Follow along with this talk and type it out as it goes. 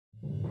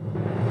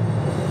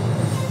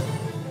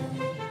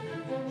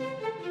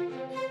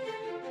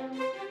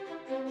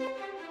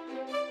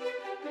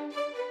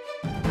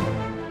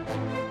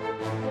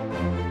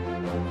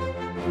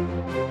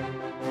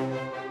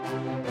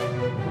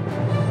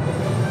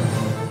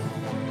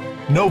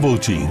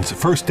Novogene's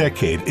first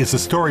decade is the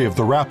story of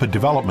the rapid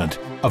development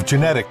of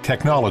genetic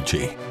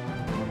technology.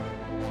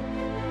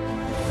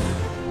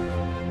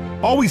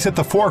 Always at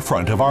the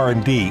forefront of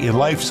R&D in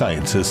life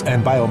sciences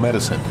and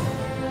biomedicine,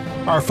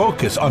 our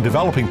focus on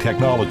developing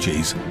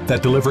technologies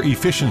that deliver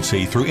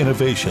efficiency through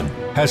innovation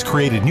has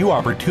created new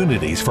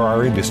opportunities for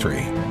our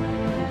industry.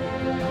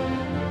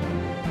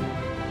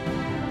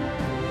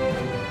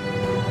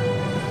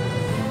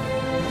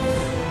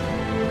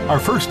 Our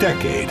first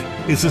decade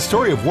is the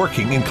story of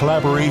working in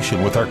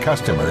collaboration with our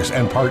customers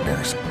and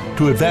partners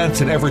to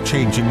advance an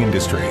ever-changing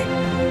industry.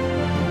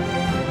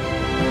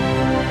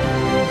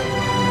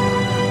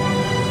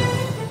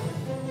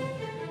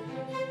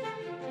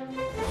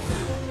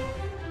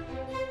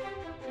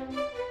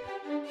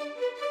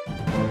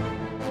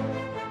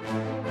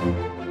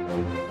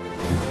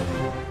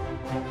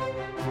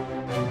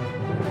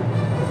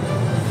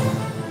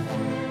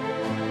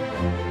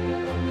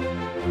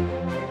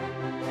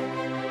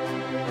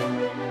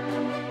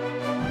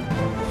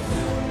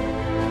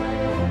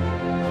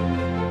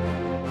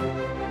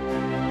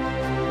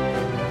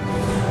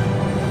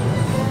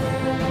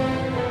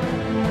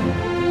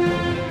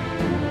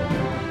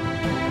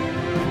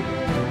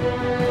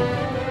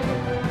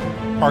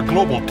 Our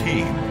global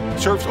team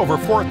serves over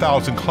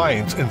 4,000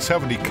 clients in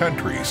 70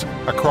 countries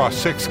across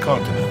 6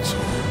 continents.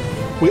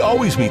 We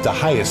always meet the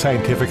highest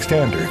scientific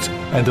standards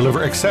and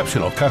deliver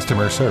exceptional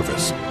customer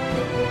service.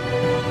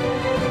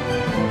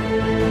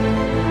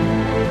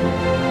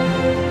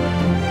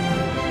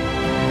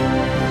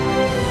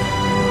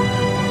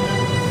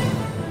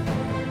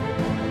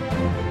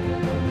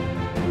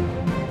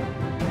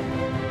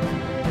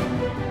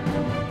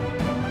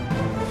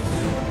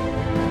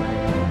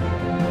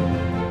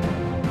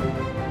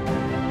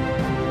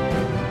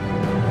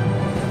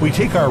 We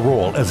take our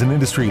role as an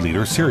industry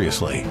leader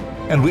seriously,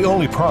 and we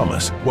only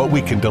promise what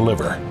we can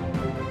deliver.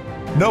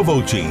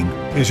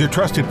 Novogene is your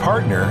trusted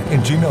partner in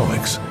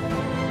genomics.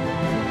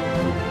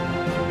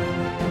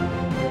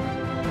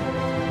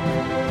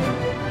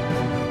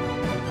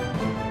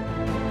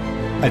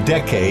 A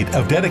decade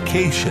of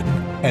dedication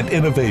and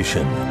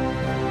innovation.